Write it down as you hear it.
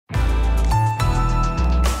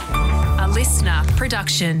listener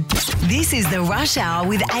production. This is the Rush Hour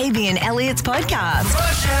with AB and Elliot's podcast.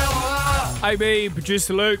 Rush Hour! AB,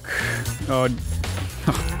 producer Luke. Oh,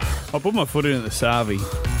 I put my foot in at the Savi.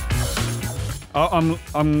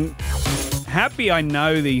 I'm happy I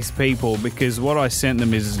know these people because what I sent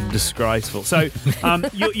them is disgraceful. So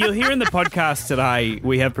you'll hear in the podcast today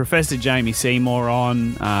we have Professor Jamie Seymour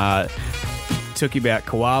on. Took about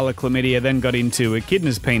koala chlamydia, then got into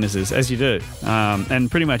echidnas penises, as you do, and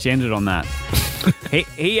pretty much ended on that.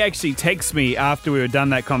 He actually texted me after we were done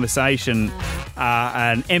that conversation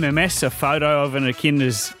an MMS, a photo of an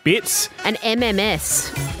echidna's bits. An MMS?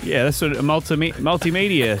 Yeah, that's sort of a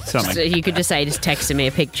multimedia something. So you could just say, just texted me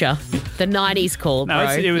a picture. The 90s call, bro.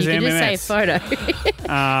 No, it was you could MMS. just say photo.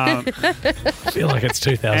 I feel like it's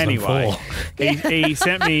 2004. Anyway, he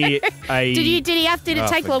sent me a... Did he have to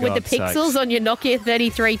take for one with the God's pixels sakes. on your Nokia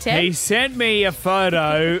 3310? He sent me a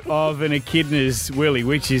photo of an echidna's willy,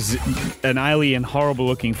 which is an alien,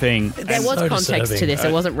 horrible-looking thing. There was so context to disturbing. this.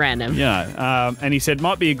 It wasn't random. Yeah, and he said,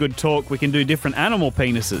 might be a good talk. We can do different animal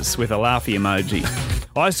penises with a laughy emoji.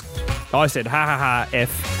 I said, ha ha ha,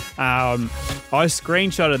 F. I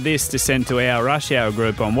screenshotted this to send to our Rush Hour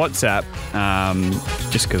group on WhatsApp,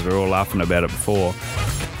 just because we were all laughing about it before.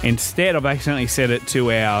 Instead, I've accidentally sent it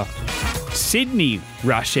to our Sydney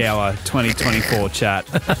Rush Hour 2024 chat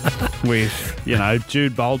with,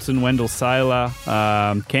 Jude Bolton, Wendell Saylor,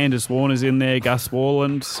 Candace Warner's in there, Gus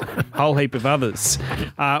Warland, a whole heap of others.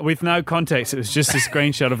 With no context, it was just a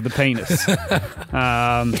screenshot of the penis.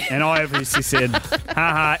 And I obviously said,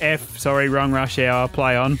 haha, F, sorry, wrong Rush Hour,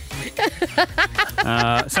 play on.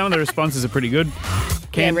 Some of the responses are pretty good.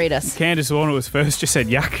 Read us. Candace Warner was first, just said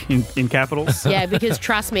yuck in capitals. Yeah, because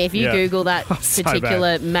trust me, if you Yeah. Google that So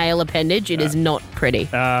particular male appendage, it is not pretty.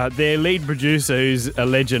 Their lead producer, who's a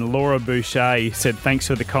legend, Laura Boucher, said thanks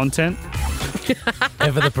for the content.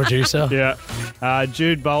 Ever the producer. Yeah.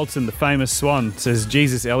 Jude Bolton, the famous swan, says,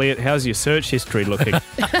 Jesus, Elliot, how's your search history looking?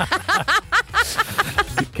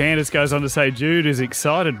 Candace goes on to say, Jude is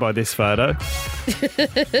excited by this photo.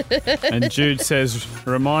 And Jude says,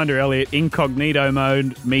 reminder, Elliot, incognito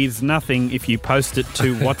mode means nothing if you post it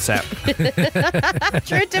to WhatsApp.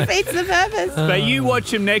 True defeats the purpose. But you watch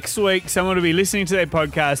them next week, someone will be listening to their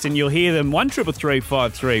podcast and you'll hear them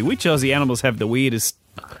 133353. Which Aussie animals have the weirdest,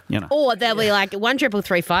 Or they'll be like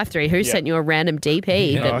 133353. Who sent you a random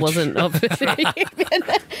DP that wasn't of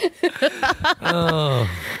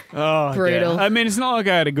Oh, brutal? yeah. I mean, it's not like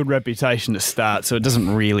I had a good reputation to start, so it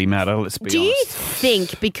doesn't really matter, let's be Do you honest.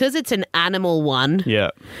 think because it's an animal one, Yeah.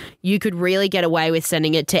 you could really get away with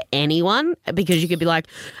sending it to anyone? Because you could be like,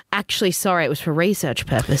 actually, sorry, it was for research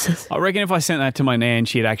purposes. I reckon if I sent that to my nan,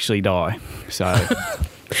 she'd actually die. So,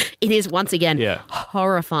 It is, once again, Yeah.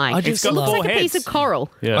 horrifying. I just It looks love- like a piece of coral.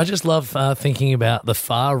 yeah. I just love thinking about the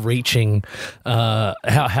far-reaching,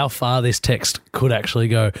 how far this text could actually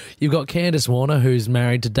go. You've got Candace Warner, who's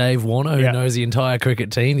married to Dave Warner, who Yeah. knows the entire cricket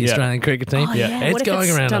team, the Yeah. Australian cricket team. Oh, yeah. It's What if going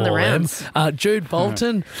it's around done the all them. rounds? Jude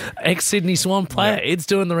Bolton, ex-Sydney Swan player, it's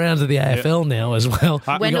doing the rounds of the AFL now as well.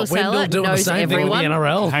 You Wendell got Wendell Saylor doing the knows same everyone. thing with the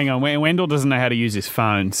NRL. Hang on, Wendell doesn't know how to use his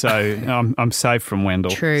phone, so I'm safe from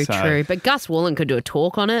Wendell. True, So- true. But Gus Wallen could do a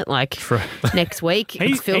talk on it, like next week.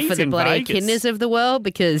 He's Feel for the in bloody Vegas. echidnas of the world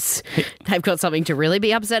because they've got something to really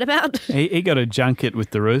be upset about. He got a junket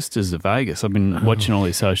with the Roosters of Vegas. I've been watching all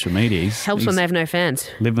his social media. Helps when they have no fans.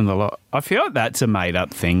 living the lot. I feel like that's a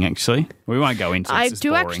made-up thing, actually. We won't go into it. I It's just do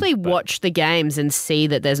boring, actually but- watch the games and see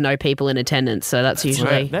that there's no people in attendance, so that's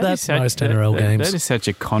usually... That That's is such- most NRL games. That is such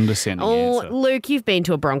a condescending Oh, answer. Luke, you've been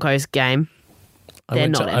to a Broncos game. They're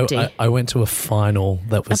not empty. I went to a final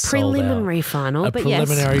that A was sold out. preliminary final, A but yes.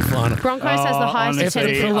 preliminary final. Broncos has the highest honestly,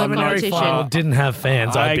 attendance in the Preliminary competition. final didn't have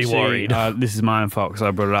fans. I'd be Actually, worried. This is my own fault because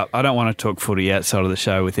I brought it up. I don't want to talk footy outside of the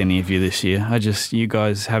show with any of you this year. You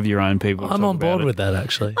guys have your own people. to I'm talk on board about it. with that,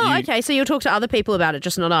 actually. Oh, okay, so you'll talk to other people about it,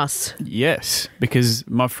 just not us. Yes, because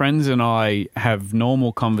my friends and I have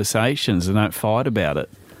normal conversations and don't fight about it.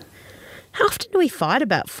 How often do we fight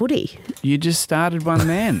about footy? You just started one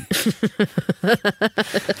then.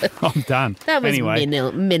 I'm done. That was anyway.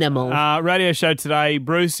 minimal. Radio show today.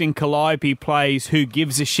 Bruce in Calliope plays Who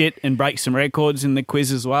Gives a Shit and breaks some records in the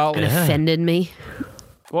quiz as well. It offended me.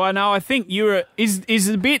 Well, no, I think is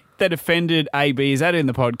the bit that offended AB, is that in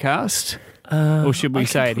the podcast? Or should we I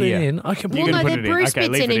say can it put here? it in. I can You're Well, gonna no, put the it in. Bruce Okay,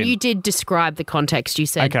 bits leave in, it and in. you did describe the context. You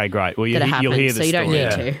said, Okay, great. Well, that it you'll hear happened, the so you don't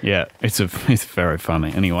story. need to. Yeah, it's very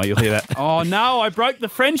funny. Anyway, you'll hear that. Oh no, I broke the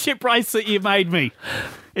friendship bracelet you made me.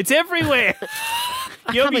 It's everywhere.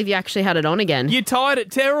 I can't believe you actually had it on again. You tied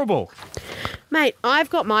it terrible. Mate, I've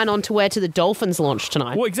got mine on to wear to the Dolphins launch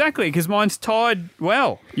tonight. Well, exactly, because mine's tied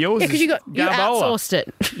well. Yours Yeah, because is you Garbola. outsourced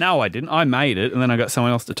it. No, I didn't. I made it, and then I got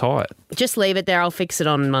someone else to tie it. Just leave it there. I'll fix it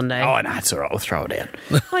on Monday. Oh, no, it's all right. We'll throw it out.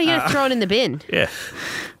 Oh, you're going to throw it in the bin? Yeah.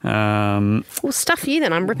 Well, stuff you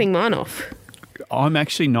then. I'm ripping mine off. I'm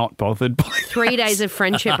actually not bothered by 3 days of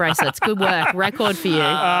friendship bracelets. Good work. Record for you.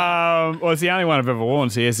 well, it's the only one I've ever worn,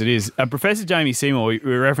 so yes, it is. Professor Jamie Seymour, we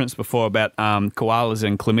referenced before about koalas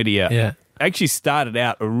and chlamydia. Yeah. Actually started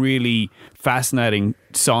out a really fascinating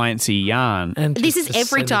sciencey yarn. And This just is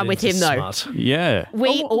every send time it with into him, though. smut. Yeah.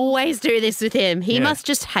 We always do this with him. He Yeah. must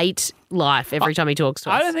just hate life every time he talks to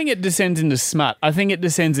us. I don't think it descends into smut. I think it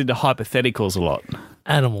descends into hypotheticals a lot.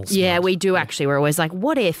 Animals. Yeah, we do actually. We're always like,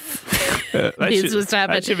 what if That this was to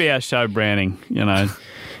happen? That should be our show branding, 80s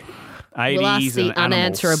We'll ask the and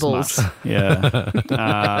animal unanswerables. smut. Yeah.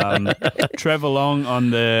 Trevor Long on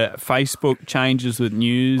the Facebook changes with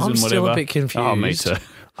news I'm and whatever. still a bit confused. Oh, me too.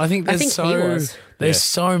 I think I there's think he was. there's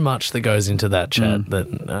so much that goes into that chat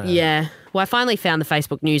that Yeah. Well, I finally found the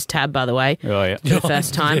Facebook news tab, by the way, Oh, yeah. for the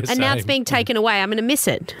first time. Yeah, and now it's same. being taken away. I'm going to miss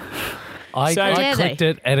it. I Dare clicked they?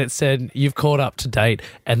 it and it said you've caught up to date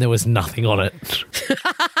and there was nothing on it.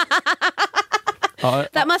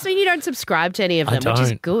 That must mean you don't subscribe to any of them, which is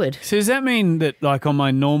don't. good. So does that mean that, like, on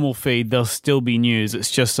my normal feed, there'll still be news?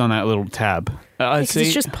 It's just on that little tab. I 'Cause see.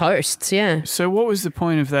 it's just posts, yeah. So what was the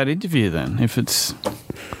point of that interview then? If it's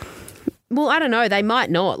Well, I don't know. They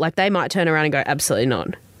might not. Like, they might turn around and go, absolutely not.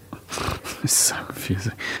 It's so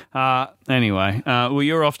confusing. Anyway, well,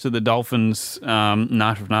 you're off to the Dolphins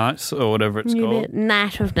Night of Nights or whatever it's called.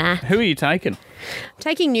 Night of night. Who are you taking?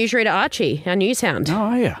 Taking newsreader Archie, our news hound,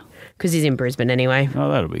 Oh, yeah. because he's in Brisbane anyway. Oh,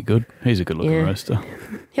 that'll be good. He's a good-looking Yeah. roaster.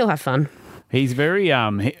 He'll have fun. He's very.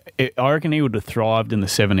 I reckon he would have thrived in the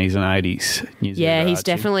 70s and 80s. New Yeah, Zealand he's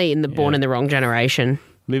Archie. definitely born in the wrong generation.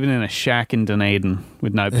 living in a shack in Dunedin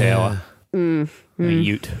with no power. Mm. In a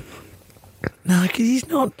ute. No, because he's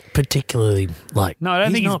not particularly like. No, I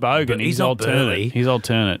don't think he's not- bogan. but He's not alternate. burly. He's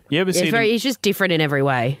alternate. You ever Yeah, see he's just different in every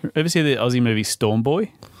way. ever see the Aussie movie Storm Boy?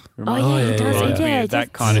 Oh, yeah, he does. Reminds me Yeah, of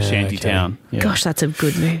that kind of Yeah, shanty okay. town. Yeah. Gosh, that's a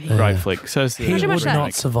good movie. Great flick. So it's the He Imagine would watch that.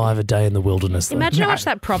 not survive a day in the wilderness. Though. Imagine how much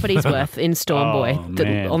that property's worth in Storm Boy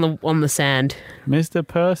man. on the sand. Mr.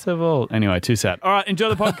 Percival. Anyway, too sad. All right, enjoy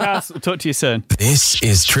the podcast. We'll talk to you soon. This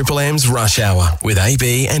is Triple M's Rush Hour with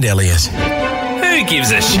AB and Elliot. Who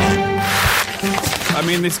gives a shit? I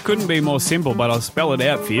mean, this couldn't be more simple, but I'll spell it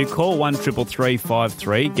out for you. Call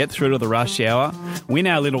 1-333-53, get through to the rush hour, win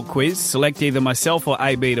our little quiz, select either myself or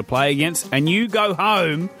AB to play against, and you go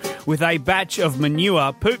home with a batch of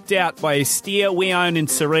manure pooped out by a steer we own in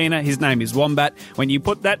Serena. His name is Wombat. When you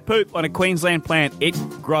put that poop on a Queensland plant, it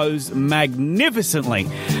grows magnificently.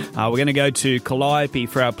 We're going to go to Calliope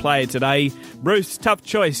for our player today. Bruce, tough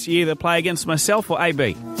choice. You either play against myself or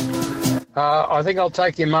AB. I think I'll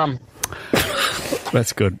take your mum.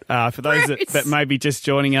 That's good. For those that may be just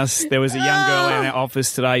joining us, there was a young girl in our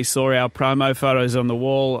office today, saw our promo photos on the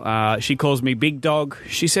wall. She calls me Big Dog.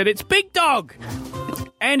 She said, it's Big Dog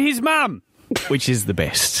and his mum, which is the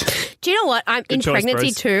best. Do you know what? I'm in choice, pregnancy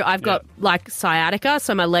Bruce. too. I've got like sciatica,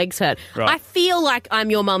 so my legs hurt. Right. I feel like I'm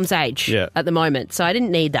your mum's age Yeah. at the moment, so I didn't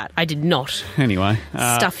need that. I did not. Anyway.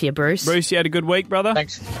 Stuff you, Bruce. Bruce, you had a good week, brother?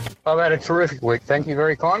 Thanks. I've had a terrific week. Thank you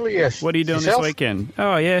very kindly. Yes. What are you doing Yourself? this weekend?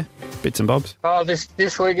 Oh, yeah. Bits and bobs. Oh, this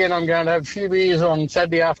weekend I'm going to have a few beers on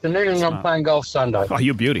Saturday afternoon and I'm playing golf Sunday. Oh,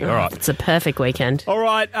 you're beauty. All right. It's a perfect weekend. All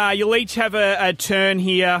right, you'll each have a turn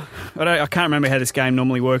here. I can't remember how this game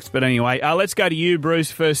normally works, but anyway. Let's go to you, Bruce,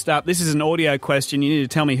 first up. This is an audio question. You need to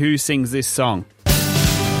tell me who sings this song.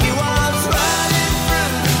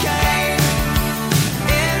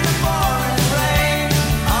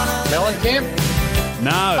 Mellencamp?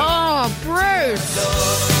 No. Oh,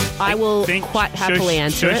 Bruce! I will quite happily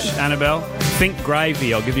answer shush, it. Annabelle. Think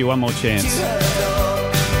Gravy. I'll give you one more chance.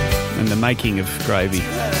 And the making of Gravy.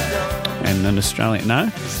 And an Australian. No?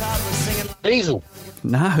 Diesel.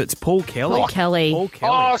 No, it's Paul Kelly. Paul Kelly. Paul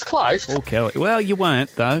Kelly. Oh, it's close. Paul Kelly. Well, you weren't,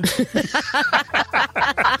 though.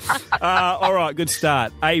 All right, good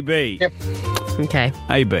start. AB. Yep. Okay.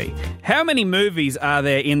 AB. How many movies are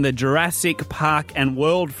there in the Jurassic Park and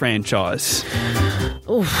World franchise?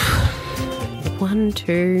 Oof. 1,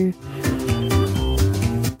 2.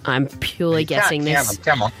 I'm purely guessing Can't count this. them.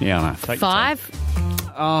 Come on. Yeah, I know. Take your time.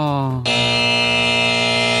 5? Oh.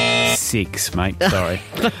 6, mate. Sorry.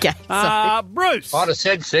 Okay. Sorry. Bruce. I'd have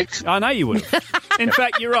said 6. I know you would have. In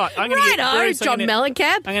fact, you're right. I'm going to give Righto, Bruce. John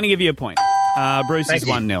Mellencamp. I'm going to give you a point. Bruce Thank is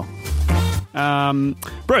you. 1-0.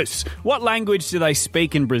 Bruce, what language do they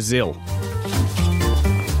speak in Brazil?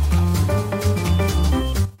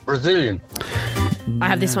 Brazilian. I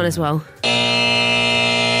have this one as well.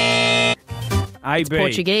 AB.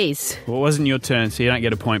 Portuguese. Well, it wasn't your turn, so you don't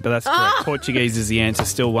get a point, but that's correct. Portuguese is the answer.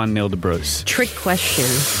 Still 1-0 to Bruce. Trick question.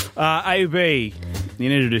 AB, you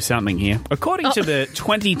need to do something here. According to the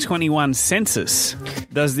 2021 census,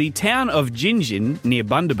 does the town of Gingin, near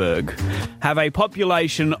Bundaberg, have a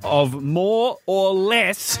population of more or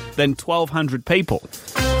less than 1,200 people?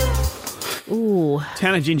 Ooh,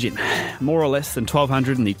 Town of Gingin, more or less than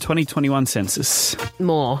 1,200 in the 2021 census.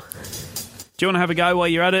 more. Do you want to have a go while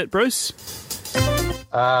you're at it, Bruce?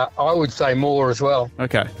 I would say more as well.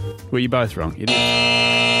 Okay. Well, you're both wrong. You did.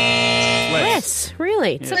 Less,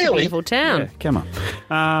 really. It's such a Really? beautiful town. Yeah, come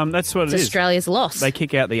on. That's what It's it is. Australia's loss. They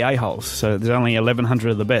kick out the a-holes, so there's only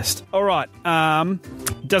 1,100 of the best. All right.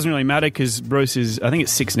 Doesn't really matter because Bruce is, I think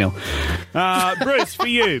it's 6-0. Bruce, for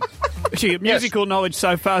you. Your musical knowledge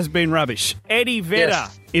so far has been rubbish. Eddie Vedder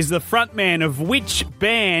Yes. is the frontman of which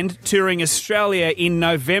band touring Australia in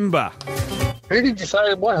November? Who did you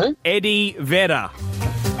say? What? Who? Eddie Vedder.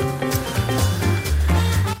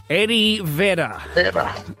 Eddie Vedder.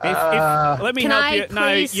 Ever. Let me Can help I you.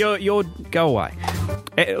 please- No, you're go away.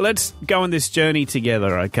 Let's go on this journey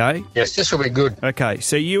together, okay? Yes, this will be good. Okay,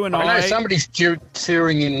 so you and I know somebody's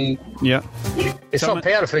touring in. Yeah. It's not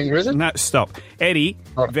Powderfinger, is it? No, stop. Eddie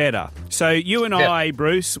Oh. Vedder. So you and Yeah. I,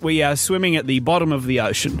 Bruce, we are swimming at the bottom of the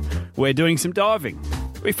ocean. We're doing some diving.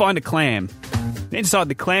 We find a clam. Inside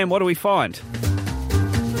the clam, what do we find?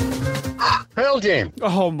 Pearl Jam.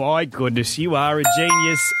 Oh my goodness, you are a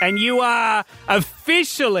genius. And you are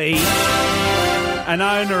officially an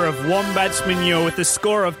owner of Wombats Manure with a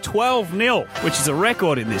score of 12-0, which is a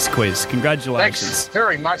record in this quiz. Congratulations. Thanks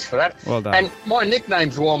very much for that. Well done. And my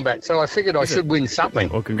nickname's Wombat, so I figured I should win something.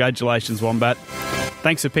 Well, congratulations, Wombat.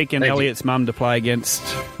 Thanks for picking Thank you. Elliot's mum to play against.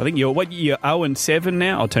 I think you're 0-7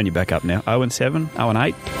 now? I'll turn you back up now. 0-7,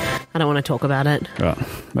 0-8. I don't want to talk about it. Right.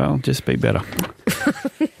 Well, just be better.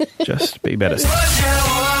 Just be better.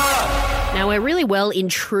 Now, we're really well and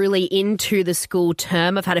truly into the school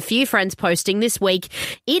term. I've had a few friends posting this week.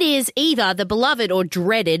 It is either the beloved or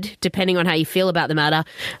dreaded, depending on how you feel about the matter,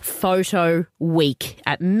 photo week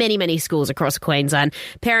at many, many schools across Queensland.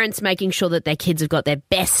 Parents making sure that their kids have got their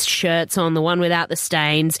best shirts on, the one without the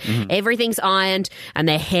stains. Everything's ironed and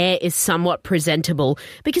their hair is somewhat presentable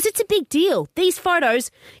because it's a big deal. These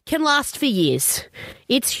photos can last for years.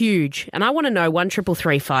 It's huge. And I want to know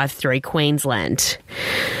 133353 Queensland.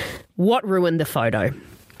 What ruined the photo?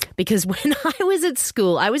 Because when I was at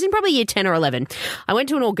school, I was in probably year 10 or 11. I went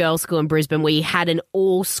to an all-girls school in Brisbane where you had an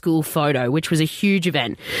all-school photo, which was a huge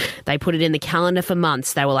event. They put it in the calendar for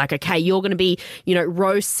months. They were like, okay, you're going to be,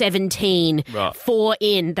 row 17, Right. 4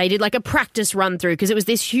 in. They did like a practice run through because it was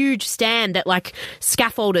this huge stand that like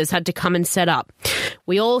scaffolders had to come and set up.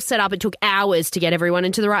 We all set up. It took hours to get everyone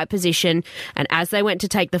into the right position. And as they went to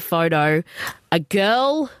take the photo, a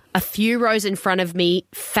girl a few rows in front of me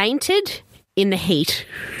fainted in the heat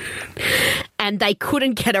and they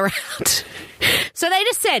couldn't get her out. So they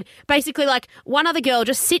just said, basically, like, one other girl,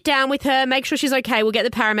 just sit down with her, make sure she's okay. We'll get the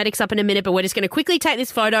paramedics up in a minute, but we're just going to quickly take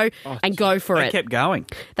this photo and go for They it. kept going.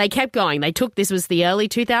 They kept going. This was the early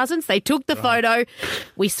 2000s. They took the photo.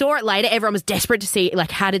 We saw it later. Everyone was desperate to see,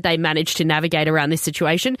 like, how did they manage to navigate around this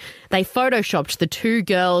situation? They photoshopped the two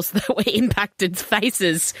girls that were impacted's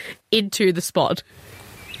faces into the spot.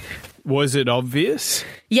 Was it obvious?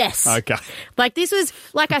 Yes. Okay. Like, this was,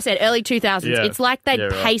 like I said, early 2000s. Yeah. It's like they'd Yeah,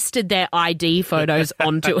 right. pasted their ID photos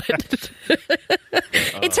onto it.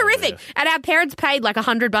 It's horrific. And our parents paid like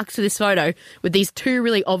 $100 for this photo with these two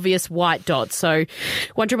really obvious white dots. So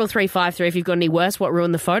 133353, if you've got any worse, what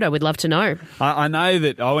ruined the photo? We'd love to know. I know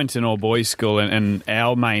that I went to an all-boys school and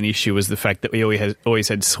our main issue was the fact that we always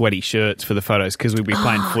had sweaty shirts for the photos because we'd be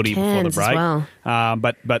playing footy before the cans as break. well.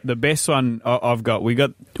 But the best one I've got,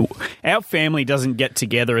 our family doesn't get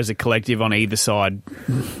together as a collective on either side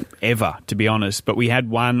ever, to be honest. But we had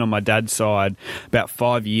one on my dad's side about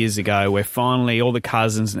 5 years ago where finally all the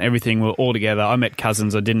cousins and everything were all together. I met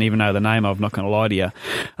cousins I didn't even know the name of, not going to lie to you.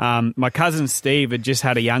 My cousin Steve had just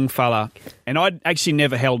had a young fella, and I'd actually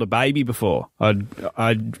never held a baby before.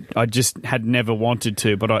 I just had never wanted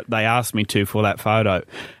to, but they asked me to for that photo.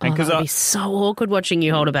 And That'd be so awkward watching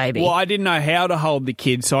you hold a baby. well, I didn't know how to hold the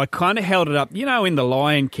kid, so I kind of held it up, in The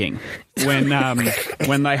Lion King, when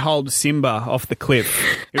they hold Simba off the cliff.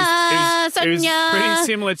 It was pretty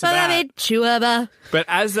similar to that. But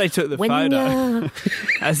as they took the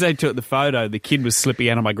photo, the kid was slipping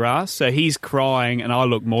out of my grasp, so he's crying, and I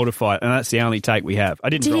look mortified, and that's the only take we have. I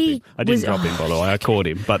didn't drop him. By the way. I caught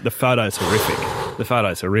him, but the photo's horrific. The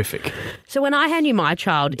photo's horrific. So when I hand you my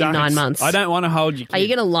child in 9 months... I don't want to hold your kid. Are you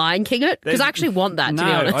going to Lion King it? Because I actually want that, to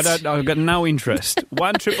be honest. I don't. I've got no interest.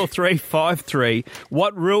 133353.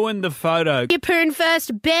 What ruined the photo? Your poon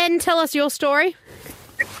first. Ben, tell us your story.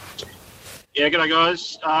 Yeah, g'day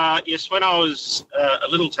guys. Yes, when I was a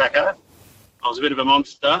little tacker, I was a bit of a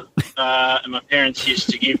monster, and my parents used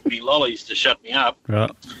to give me lollies to shut me up,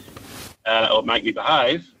 Right. or make me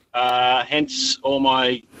behave. Hence, all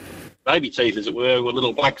my baby teeth, as it were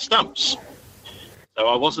little black stumps. So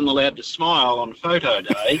I wasn't allowed to smile on photo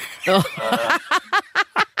day.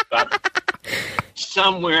 But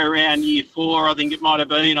somewhere around year 4, I think it might have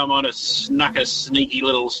been, I might have snuck a sneaky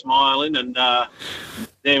little smile in, and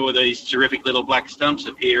there were these terrific little black stumps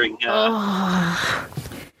appearing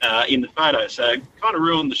in the photo. So it kind of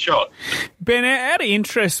ruined the shot. Ben, out of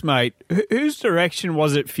interest, mate, whose direction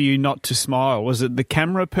was it for you not to smile? Was it the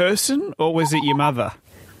camera person or was it your mother?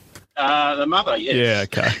 The mother, yes. Yeah,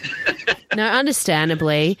 okay. No,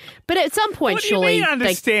 understandably. But at some point, What do surely... you mean,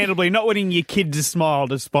 understandably, not wanting your kid to smile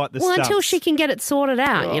despite the Well, stumps? until she can get it sorted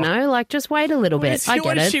out, you know? Like, just wait a little bit. I What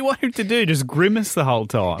get does it. she want him to do? Just grimace the whole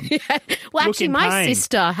time? Well, actually, in my pain.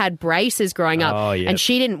 sister had braces growing up, Oh, yeah. and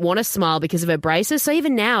she didn't want to smile because of her braces. So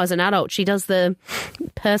even now, as an adult, she does the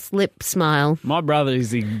pursed lip smile. My brother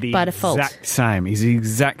is the By default. exact same. He's the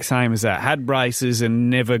exact same as that. Had braces and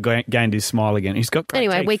never gained his smile again. He's got great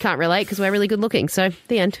Anyway, teeth. we can't relate because we're really good looking. So,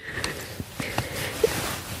 the end.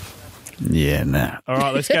 Yeah, nah. All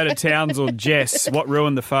right, let's go to Townsville. Jess, what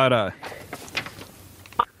ruined the photo?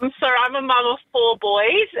 So I'm a mum of 4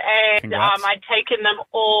 boys, and Congrats. I'd taken them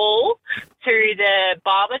all to the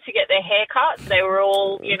barber to get their haircuts. They were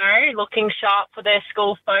all, you know, looking sharp for their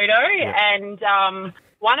school photo. And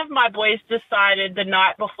one of my boys decided the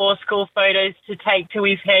night before school photos to take to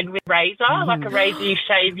his head with razor, like a razor you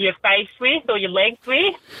shave your face with or your legs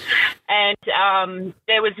with. And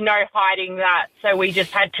there was no hiding that, so we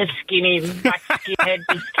just had to skin him, like skinhead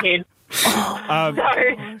this kid.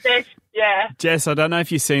 Yeah. Jess, I don't know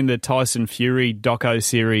if you've seen the Tyson Fury doco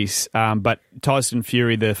series, but Tyson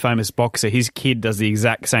Fury, the famous boxer, his kid does the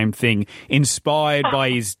exact same thing, inspired by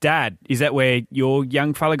his dad. Is that where your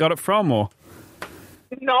young fella got it from, or?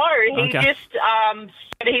 No, he Okay. just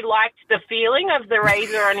said he liked the feeling of the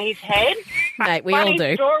razor on his head. Mate, we all Funny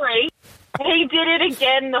do. story, he did it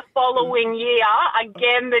again the following year,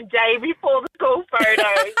 again the day before the school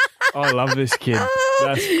photos. I love this kid.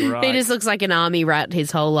 That's great. He just looks like an army rat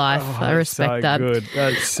his whole life. Oh, I respect so that. Good.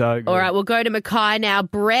 That's so good. All right, we'll go to Mackay now.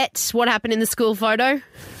 Brett, what happened in the school photo?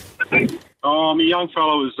 My young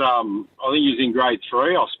fellow was, I think he was in grade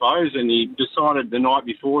 3, I suppose, and he decided the night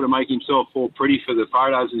before to make himself all pretty for the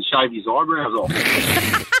photos and shave his eyebrows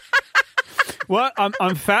off. Well,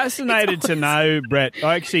 I'm fascinated to know, Brett.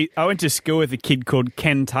 I went to school with a kid called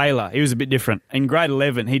Ken Taylor. He was a bit different. In grade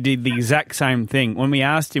 11, he did the exact same thing. When we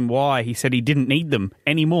asked him why, he said he didn't need them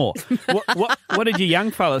anymore. What did your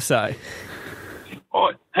young fella say?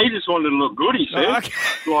 Oh, he just wanted to look good, he said. Oh, okay.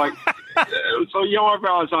 Like, so your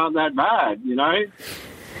eyebrows aren't that bad, you know?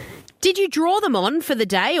 Did you draw them on for the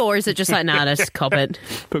day, or is it just like, nah, just cop it?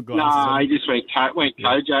 Put glasses Nah, on. he just went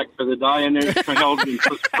Kojak for the day and then held him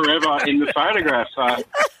forever in the photograph. So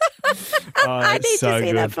Oh, I that's need so to see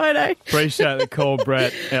good. that photo. Appreciate the call,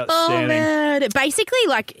 Brett. Oh, Outstanding. man. Basically,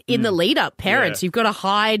 like in the lead up, parents, Yeah. you've got to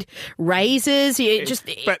hide razors. It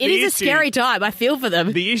But is the a issue- scary time. I feel for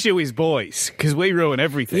them. The issue is boys, because we ruin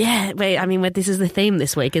everything. Yeah, wait, I mean, this is the theme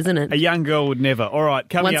this week, isn't A it? young girl would never. All right,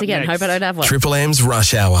 coming Once up again, next. hope I don't have one. Triple M's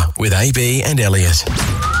Rush Hour with AB and Elliot.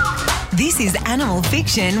 This is Animal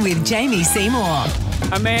Fiction with Jamie Seymour.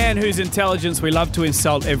 A man whose intelligence we love to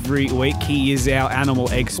insult every week. He is our animal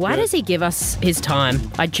expert. Why does he give us his time?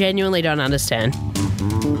 I genuinely don't understand.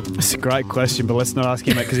 It's a great question, but let's not ask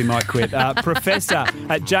him that because he might quit. Professor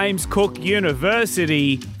at James Cook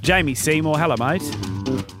University, Jamie Seymour. Hello, mate.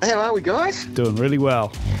 How are we, guys? Doing really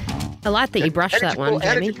well. I like that you brushed that one, How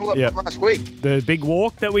did Jamie. you pull up Yep. from last week? The big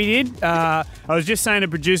walk that we did. I was just saying to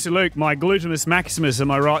producer Luke, my gluteus maximus on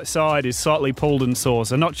my right side is slightly pulled and sore,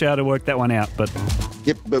 so not sure how to work that one out, but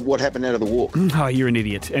Yep, but what happened out of the walk? oh, you're an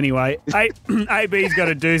idiot. Anyway, AB's got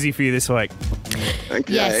a doozy for you this week.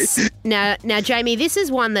 Okay. Yes. Now, Jamie, this is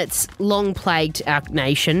one that's long plagued our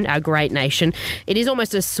nation, our great nation. It is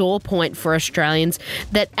almost a sore point for Australians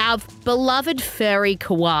that our beloved furry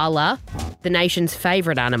koala, the nation's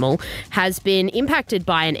favourite animal, has been impacted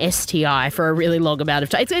by an STI for a really long amount of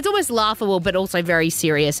time. It's almost laughable, but also very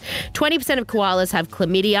serious. 20% of koalas have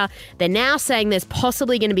chlamydia. They're now saying there's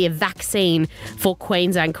possibly going to be a vaccine for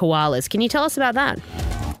Queensland koalas. Can you tell us about that?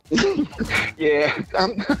 Yeah,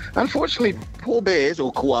 unfortunately, poor bears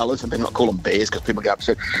or koalas, and they not call them bears because people get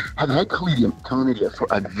upset, have had chlamydia for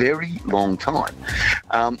a very long time.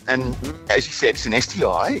 And as you said, it's an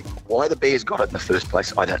STI. Why the bears got it in the first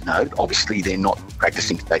place, I don't know. Obviously, they're not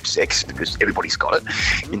practicing safe sex because everybody's got it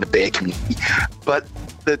in the bear community. But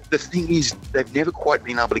the thing is, they've never quite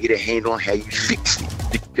been able to get a handle on how you fix it,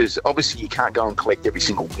 because obviously you can't go and collect every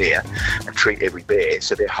single bear and treat every bear.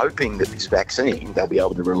 So they're hoping that this vaccine they'll be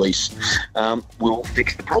able to release will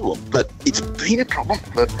fix the problem. But it's been a problem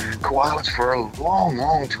for koalas for a long,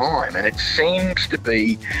 long time, and it seems to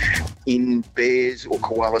be in bears or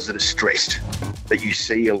koalas that are stressed that you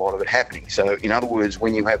see a lot of it happening. So in other words,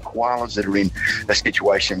 when you have koalas that are in a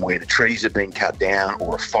situation where the trees have been cut down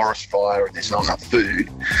or a forest fire and there's not enough food,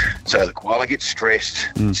 so the koala gets stressed,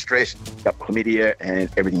 got chlamydia, and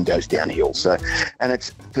everything goes downhill. So, and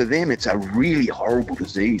it's for them, it's a really horrible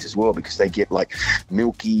disease as well, because they get like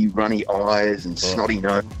milky, runny eyes and snotty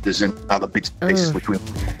noses and other bits and pieces which we.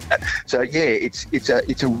 So yeah,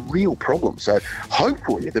 it's a real problem. So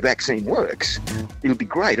hopefully, if the vaccine works, it'll be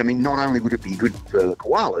great. I mean, not only would it be good for the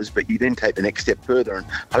koalas, but you then take the next step further, and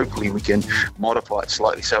hopefully we can modify it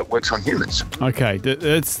slightly so it works on humans. Okay,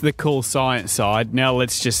 that's the cool science side. Now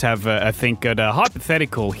let's just have a think at a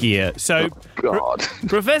hypothetical here. So,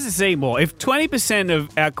 Professor Seymour, if 20%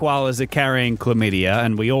 of our koalas are carrying chlamydia,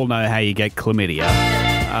 and we all know how you get chlamydia,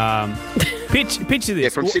 picture this. Yeah,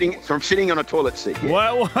 from sitting on a toilet seat.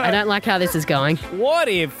 Yeah. What? I don't like how this is going. What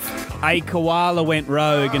if a koala went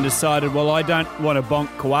rogue and decided, well, I don't want to bonk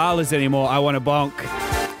koalas anymore, I want to bonk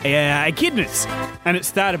echidnas, and it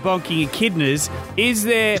started bonking echidnas? Is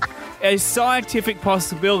there a scientific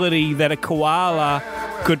possibility that a koala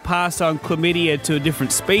could pass on chlamydia to a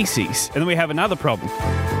different species? And then we have another problem.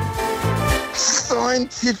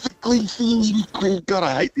 Scientifically, theoretically, God,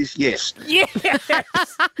 I hate this. Yes. Yes. Ew,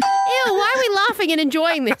 why are we laughing and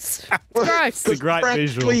enjoying this? It's gross. It's a great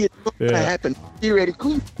visual. It's not going to happen.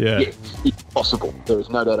 Theoretically, yeah, it's possible. There is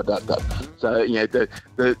no doubt about that. So, you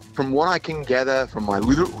know, from what I can gather from my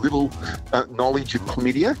little knowledge of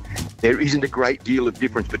chlamydia, there isn't a great deal of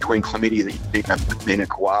difference between chlamydia that you have in a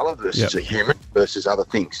koala versus a human versus other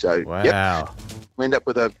things. So, we end up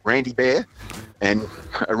with a randy bear and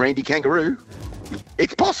a randy kangaroo.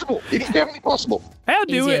 It's possible. It is definitely possible. How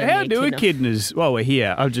do echidnas? Well, we're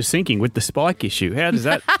here. I'm just thinking with the spike issue. How does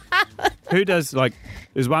that? Who does, like?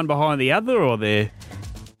 Is one behind the other, or they're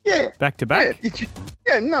back to back?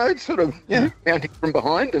 Yeah, no, it's sort of mounting from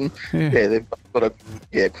behind, and they've got a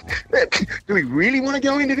Do we really want to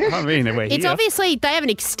go into this? I mean, we're it's here. Obviously they have an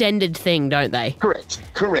extended thing, don't they? Correct.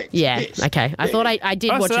 Yeah. Yes. Okay. I thought I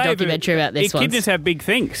did watch a documentary about this one. Echidnas have big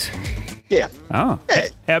things. Yeah. Oh. Yeah.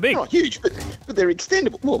 How big? Not huge, but they're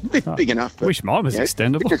extendable. Well, they're big enough. I wish mine was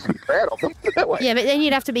extendable. Just be proud of them, that way. Yeah, but then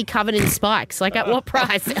you'd have to be covered in spikes. Like, at what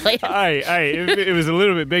price, Elliot? Hey, if it was a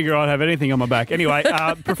little bit bigger, I'd have anything on my back. Anyway,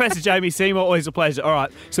 Professor Jamie Seymour, always a pleasure. All right,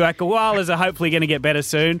 so our koalas are hopefully going to get better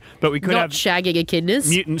soon, but we could have shagging echidnas.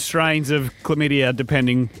 Mutant strains of chlamydia,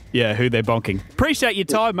 depending, who they're bonking. Appreciate your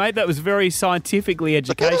time, mate. That was very scientifically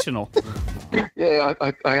educational. Yeah,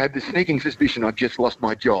 I had the sneaking suspicion I've just lost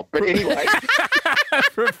my job. But anyway.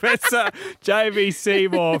 Professor Jamie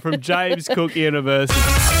Seymour from James Cook University.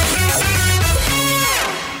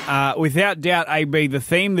 Without doubt, AB, the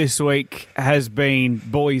theme this week has been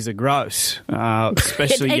boys are gross,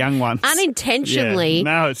 especially young ones. Unintentionally. Yeah.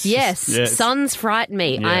 No, it's yes. Sons frighten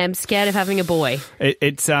me. Yeah. I am scared of having a boy.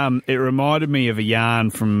 It reminded me of a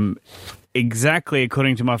yarn from exactly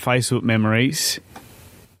according to my Facebook memories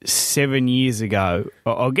 7 years ago.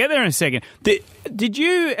 I'll get there in a second. Did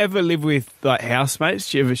you ever live with like housemates?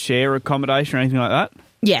 Did you ever share accommodation or anything like that?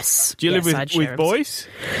 Yes. Do you live with boys?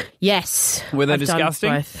 Yes. Were they I've disgusting?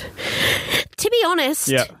 Done both. To be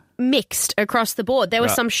honest, mixed across the board. There were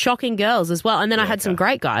some shocking girls as well, and then I had some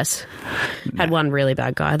great guys. Had one really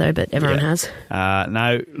bad guy though, but everyone has.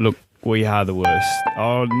 No, look. We are the worst.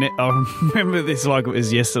 I'll remember this like it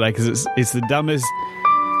was yesterday because it's the dumbest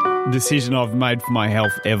decision I've made for my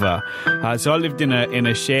health ever. So I lived in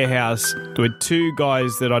a share house with two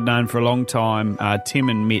guys that I'd known for a long time, Tim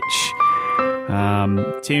and Mitch.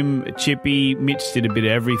 Tim, Chippy, Mitch did a bit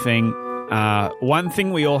of everything. One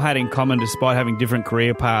thing we all had in common, despite having different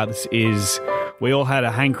career paths, is we all had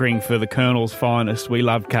a hankering for the Colonel's finest. We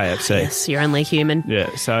loved KFC. Yes, you're only human.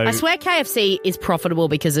 Yeah, so I swear KFC is profitable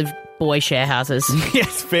because of boy share houses.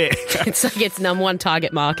 Yes, fair. It's like its number one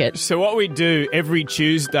target market. So what we do every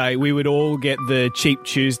Tuesday, we would all get the cheap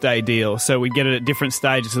Tuesday deal. So we'd get it at different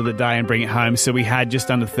stages of the day and bring it home. So we had just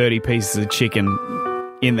under 30 pieces of chicken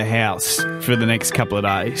in the house for the next couple of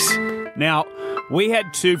days. Now, We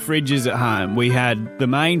had two fridges at home. We had the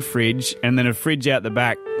main fridge and then a fridge out the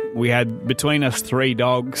back. We had between us 3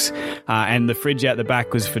 dogs, and the fridge out the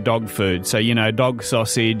back was for dog food. So, dog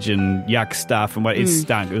sausage and yuck stuff, and it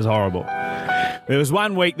stunk. It was horrible. There was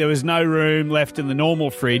one week there was no room left in the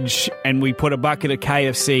normal fridge, and we put a bucket of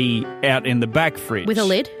KFC out in the back fridge. With a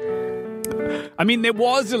lid? I mean, there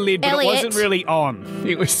was a lid, but Elliot. It wasn't really on.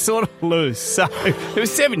 It was sort of loose. So it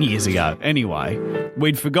was 7 years ago. Anyway,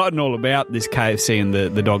 we'd forgotten all about this KFC in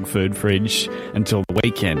the dog food fridge until the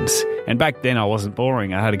weekends. And back then I wasn't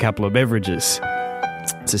boring. I had a couple of beverages.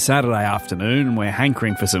 It's a Saturday afternoon and we're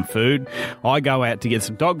hankering for some food. I go out to get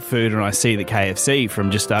some dog food and I see the KFC from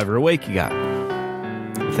just over a week ago.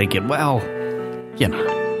 I'm thinking, well,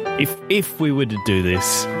 if we were to do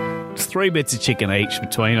this, it's 3 bits of chicken each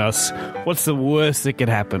between us. What's the worst that could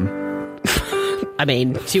happen? I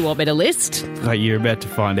mean, do you want me to list? You're about to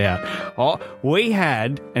find out. We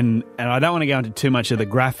had, and I don't want to go into too much of the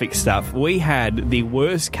graphic stuff, we had the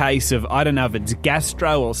worst case of, I don't know if it's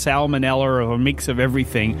gastro or salmonella or a mix of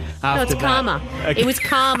everything. No, it's karma. Okay. It was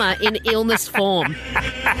karma in illness form.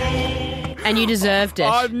 And you deserved it.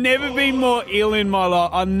 I've never been more ill in my life.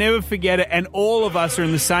 I'll never forget it. And all of us are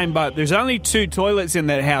in the same boat. There's only 2 toilets in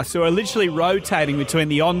that house, so we're literally rotating between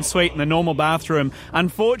the ensuite and the normal bathroom.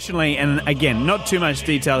 Unfortunately, and again, not too much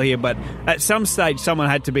detail here, but at some stage someone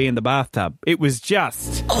had to be in the bathtub. It was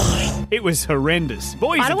just... It was horrendous.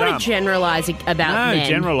 Boys I don't want to generalise about men. No,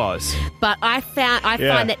 generalise. But I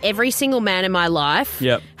find that every single man in my life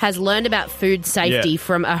has learned about food safety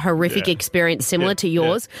from a horrific experience similar to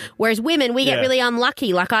yours. Whereas women, we get really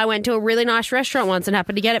unlucky. Like I went to a really nice restaurant once and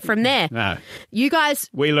happened to get it from there. No. You guys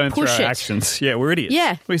we learn through push our it. actions. Yeah, we're idiots.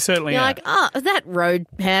 Yeah. We certainly You're are. like, that road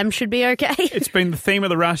ham should be okay. It's been the theme of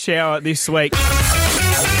the rush hour this week.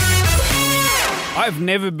 I've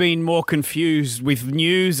never been more confused with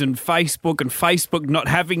news and Facebook not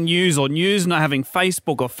having news or news not having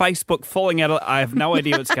Facebook or Facebook falling out. I have no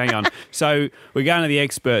idea what's going on. So we're going to the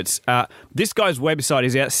experts. This guy's website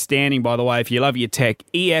is outstanding, by the way, if you love your tech.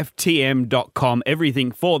 EFTM.com,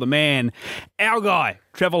 everything for the man. Our guy,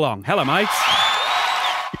 Trevor Long. Hello, mates.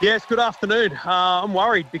 Yes, good afternoon. I'm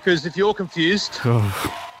worried because if you're confused,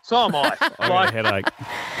 so am I. I got a headache.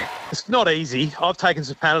 It's not easy. I've taken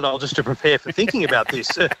some Panadol just to prepare for thinking about this.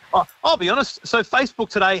 I'll be honest. So Facebook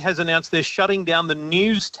today has announced they're shutting down the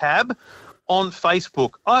news tab on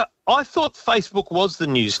Facebook. I thought Facebook was the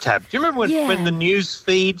news tab. Do you remember when the news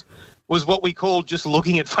feed was what we called just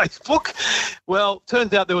looking at Facebook? Well,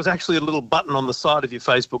 turns out there was actually a little button on the side of your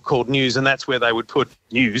Facebook called News, and that's where they would put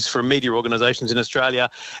news from media organisations in Australia,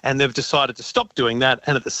 and they've decided to stop doing that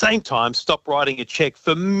and at the same time stop writing a cheque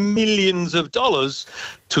for millions of dollars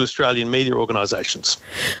to Australian media organisations.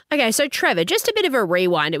 Okay, so Trevor, just a bit of a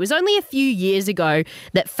rewind. It was only a few years ago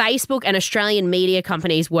that Facebook and Australian media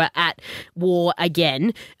companies were at war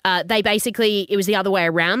again. It was the other way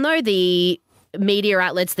around though. The media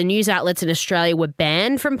outlets, the news outlets in Australia were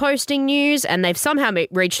banned from posting news, and they've somehow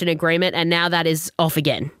reached an agreement, and now that is off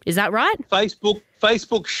again. Is that right?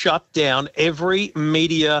 Facebook shut down every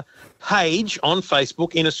media page on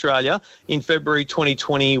Facebook in Australia in February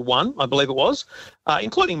 2021, I believe it was,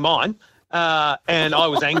 including mine. And I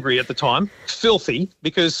was angry at the time, filthy,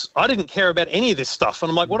 because I didn't care about any of this stuff. And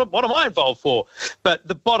I'm like, what am I involved for? But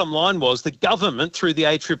the bottom line was the government, through the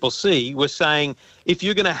ACCC, was saying, if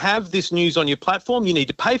you're going to have this news on your platform, you need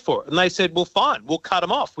to pay for it. And they said, well, fine, we'll cut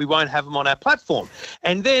them off. We won't have them on our platform.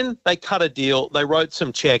 And then they cut a deal. They wrote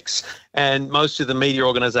some checks, and most of the media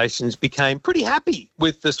organisations became pretty happy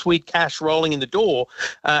with the sweet cash rolling in the door.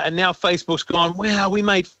 And now Facebook's gone, wow, we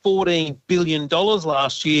made $14 billion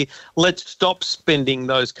last year. Let's stop spending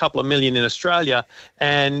those couple of million in Australia,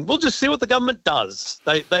 and we'll just see what the government does.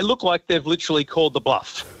 They look like they've literally called the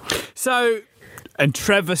bluff. So... And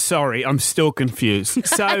Trevor, sorry, I'm still confused.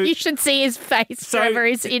 So you should see his face, Trevor.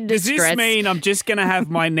 He's in distress. Does this mean I'm just going to have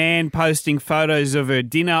my nan posting photos of her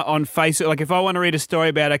dinner on Facebook? Like if I want to read a story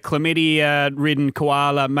about a chlamydia-ridden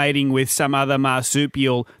koala mating with some other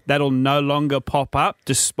marsupial, that'll no longer pop up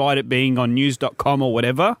despite it being on news.com or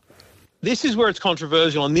whatever? This is where it's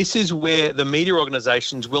controversial, and this is where the media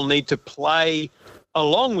organisations will need to play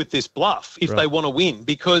along with this bluff if they want to win,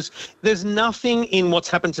 because there's nothing in what's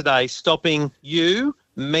happened today stopping you,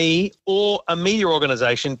 me, or a media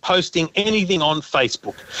organisation posting anything on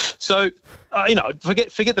Facebook. So,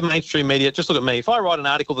 forget the mainstream media. Just look at me. If I write an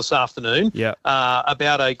article this afternoon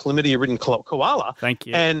about a chlamydia-ridden koala, thank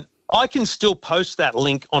you, and I can still post that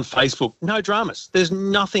link on Facebook. No dramas. There's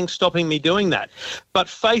nothing stopping me doing that. But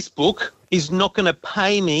Facebook is not going to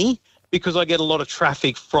pay me because I get a lot of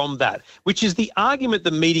traffic from that, which is the argument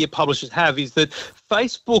the media publishers have, is that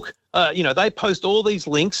Facebook, they post all these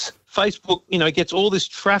links. Facebook, gets all this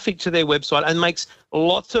traffic to their website and makes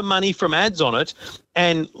lots of money from ads on it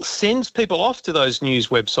and sends people off to those news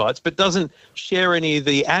websites, but doesn't share any of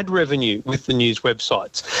the ad revenue with the news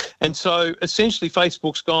websites. And so essentially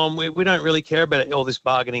Facebook's gone, we don't really care about all this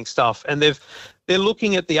bargaining stuff. And they're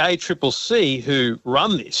looking at the ACCC who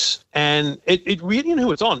run this, and it really,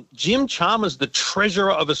 who it's on. Jim Chalmers, the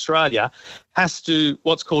Treasurer of Australia, has to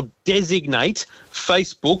what's called designate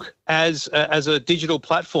Facebook as a digital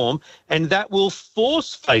platform, and that will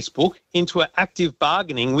force Facebook into an active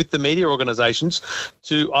bargaining with the media organisations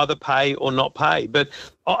to either pay or not pay. But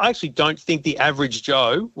I actually don't think the average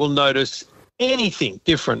Joe will notice anything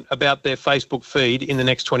different about their Facebook feed in the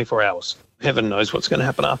next 24 hours. Heaven knows what's going to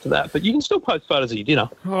happen after that. But you can still post photos of your dinner.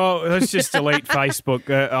 Oh, let's just delete Facebook.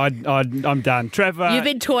 I'm done. Trevor. You've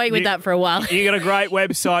been toying with that for a while. You got a great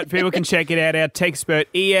website. People can check it out. Our techspert,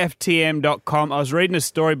 EFTM.com. I was reading a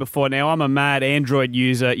story before. Now, I'm a mad Android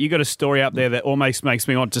user. You got a story up there that almost makes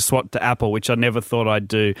me want to swap to Apple, which I never thought I'd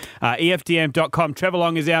do. EFTM.com. Trevor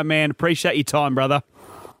Long is our man. Appreciate your time, brother.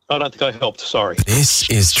 I don't think I helped. Sorry. This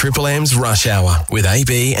is Triple M's Rush Hour with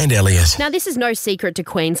AB and Elliot. Now, this is no secret to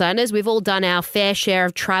Queenslanders. We've all done our fair share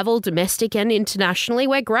of travel, domestic and internationally.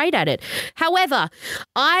 We're great at it. However,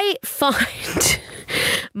 I find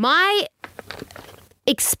my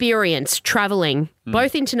experience travelling,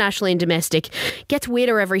 both internationally and domestic, gets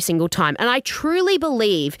weirder every single time. And I truly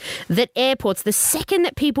believe that airports, the second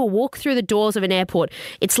that people walk through the doors of an airport,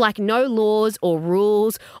 it's like no laws or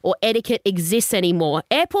rules or etiquette exists anymore.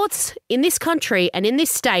 Airports in this country and in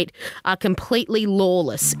this state are completely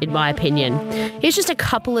lawless, in my opinion. Here's just a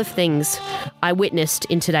couple of things I witnessed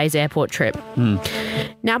in today's airport trip.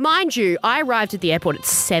 Now, mind you, I arrived at the airport at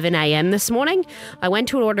 7 a.m. this morning. I went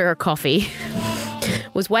to order a coffee.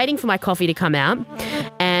 Was waiting for my coffee to come out,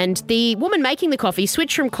 and the woman making the coffee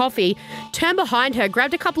switched from coffee, turned behind her,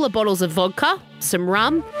 grabbed a couple of bottles of vodka, some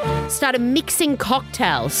rum, started mixing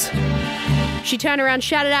cocktails. She turned around,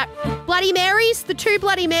 shouted out, "Bloody Marys, the 2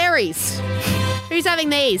 Bloody Marys. Who's having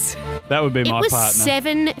these?" That would be my partner. It was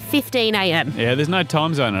 7:15 a.m. Yeah, there's no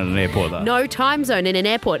time zone at an airport, though. No time zone in an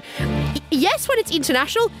airport. Yes, when it's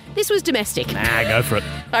international. This was domestic. Nah, go for it.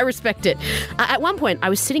 I respect it. At one point, I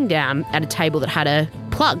was sitting down at a table that had a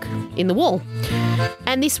plug in the wall.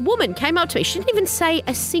 And this woman came up to me. She didn't even say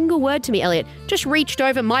a single word to me, Elliot. Just reached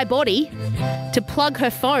over my body to plug her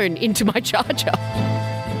phone into my charger.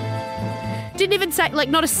 Didn't even say,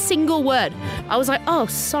 not a single word. I was like, oh,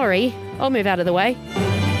 sorry. I'll move out of the way.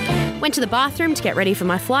 Went to the bathroom to get ready for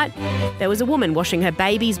my flight. There was a woman washing her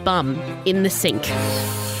baby's bum in the sink.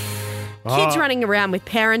 Kids running around with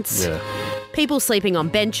parents. Yeah. People sleeping on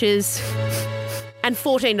benches. And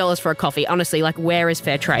 $14 for a coffee. Honestly, where is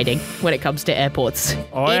fair trading when it comes to airports?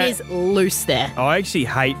 It is loose there. I actually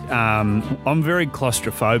hate, I'm very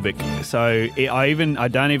claustrophobic. So I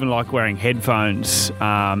don't even like wearing headphones.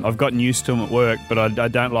 I've gotten used to them at work, but I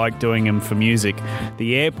don't like doing them for music.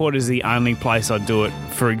 The airport is the only place I do it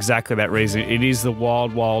for exactly that reason. It is the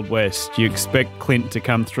wild, wild west. You expect Clint to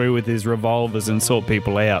come through with his revolvers and sort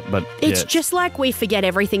people out, but it's just like we forget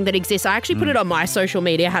everything that exists. I actually put it on my social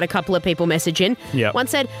media, had a couple of people message in. Yep. One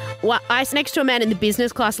said, I was next to a man in the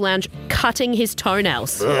business class lounge cutting his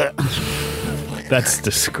toenails. That's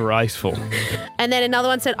disgraceful. And then another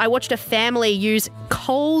one said, I watched a family use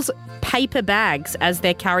Coles paper bags as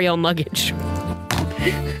their carry-on luggage.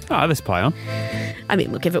 Oh, let's play on. I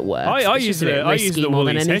mean, look, if it works. I use the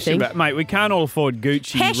Woolies Hessian bag. Mate, we can't all afford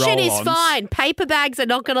Gucci roll-ons. Hessian is fine. Paper bags are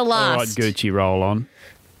not going to last. All right, Gucci roll-on.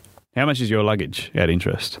 How much is your luggage out of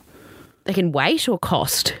interest? They can weight or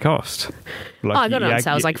cost? Cost. I got it on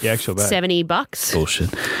sale. It was like $70.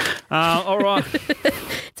 Bullshit. All right.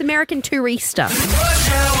 It's American Tourista.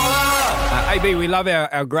 AB, we love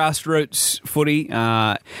our grassroots footy.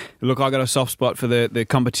 Look, I got a soft spot for the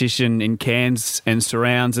competition in Cairns and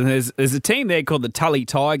surrounds, and there's a team there called the Tully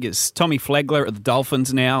Tigers. Tommy Flegler at the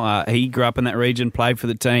Dolphins now. He grew up in that region, played for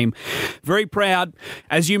the team. Very proud.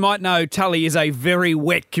 As you might know, Tully is a very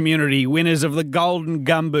wet community, winners of the Golden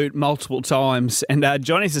Gumboot multiple times, and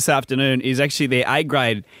joining us this afternoon is actually their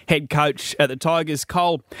A-grade head coach at the Tigers,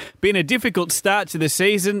 Cole. Been a difficult start to the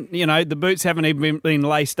season. You know, the boots haven't even been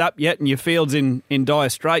laced up yet, and your field's in dire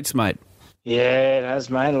straits, mate. Yeah, it has,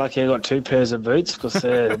 mate. Lucky I got 2 pairs of boots because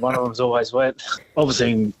one of them's always wet.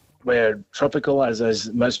 Obviously, we're tropical,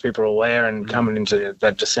 as most people are aware, and coming into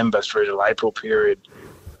that December through to April period,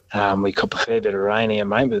 we cop a fair bit of rain here,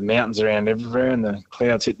 mate, with the mountains around everywhere and the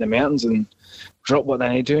clouds hit the mountains and drop what they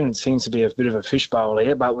need to, and it seems to be a bit of a fishbowl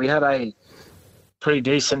here. But we had a pretty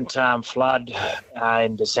decent flood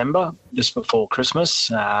in December, just before Christmas.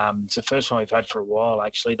 It's the first one we've had for a while,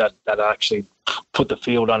 actually, that actually put the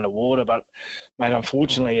field underwater. But, mate,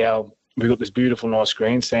 unfortunately, we've got this beautiful, nice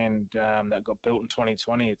grandstand that got built in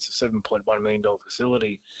 2020. It's a $7.1 million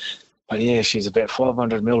facility. But, yeah, she's about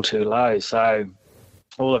 500 mil too low. So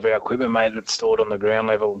all of our equipment, mate, that's stored on the ground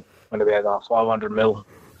level when about 500 mil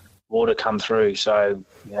water come through. So,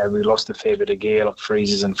 we lost a fair bit of gear, like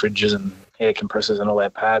freezers and fridges and air compressors and all our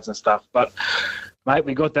pads and stuff. But, mate,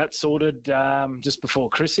 we got that sorted just before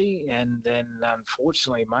Chrissy. And then,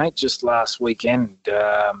 unfortunately, mate, just last weekend,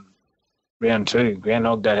 round 2,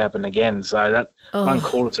 Groundhog Day happened again. So that one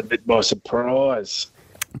caught us a bit by surprise.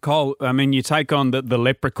 Cole, I mean, you take on the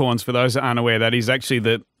Leprechauns. For those that aren't aware, that is actually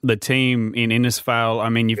the team in Innisfail. I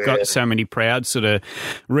mean, you've got so many proud sort of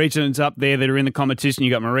regions up there that are in the competition. You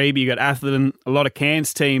got Mareeba, you got Atherton, a lot of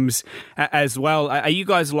Cairns teams as well. Are you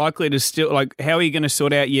guys likely to still, how are you going to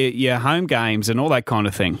sort out your home games and all that kind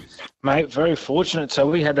of thing? Mate, very fortunate. So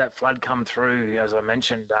we had that flood come through, as I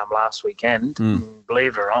mentioned, last weekend.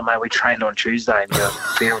 Believe it or not, mate, we trained on Tuesday in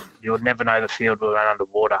the field. You would never know the field will run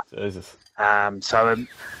underwater. Jesus. So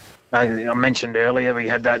I mentioned earlier we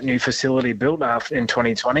had that new facility built in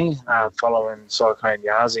 2020 following Cyclone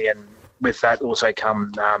Yazi, and with that also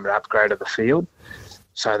come an upgrade of the field.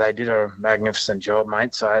 So they did a magnificent job,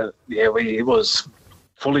 mate. So, it was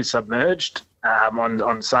fully submerged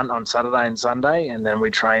on Saturday and Sunday, and then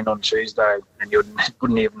we trained on Tuesday, and you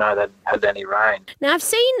wouldn't even know that had any rain. Now, I've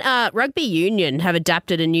seen Rugby Union have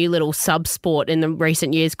adapted a new little sub-sport in the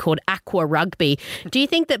recent years called Aqua Rugby. Do you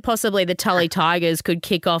think that possibly the Tully Tigers could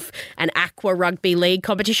kick off an Aqua Rugby League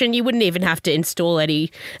competition? You wouldn't even have to install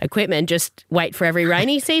any equipment, just wait for every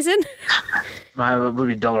rainy season? Mate, it would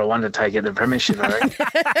be $1 to take it the premiership, I reckon.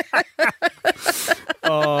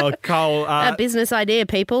 Oh, Cole. A business idea,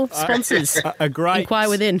 people. Sponsors. A great, inquire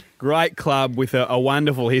within. Great club with a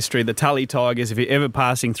wonderful history. The Tully Tigers, if you're ever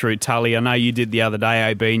passing through Tully, I know you did the other day,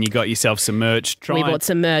 AB, and you got yourself some merch. We bought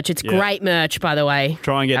some merch. It's great merch, by the way.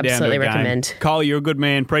 Try and get Absolutely down to a recommend. game. Cole, you're a good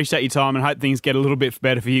man. Appreciate your time and hope things get a little bit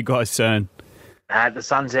better for you guys soon. The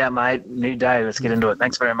sun's out, mate. New day. Let's get into it.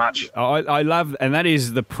 Thanks very much. I love, and that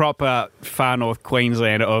is the proper far north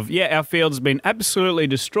Queensland of, our field's been absolutely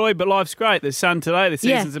destroyed, but life's great. There's sun today. The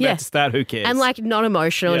season's about to start. Who cares? And not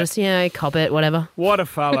emotional, just, cop it, whatever. What a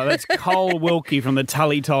fella. That's Cole Wilkie from the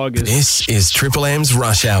Tully Tigers. This is Triple M's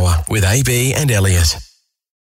Rush Hour with AB and Elliot.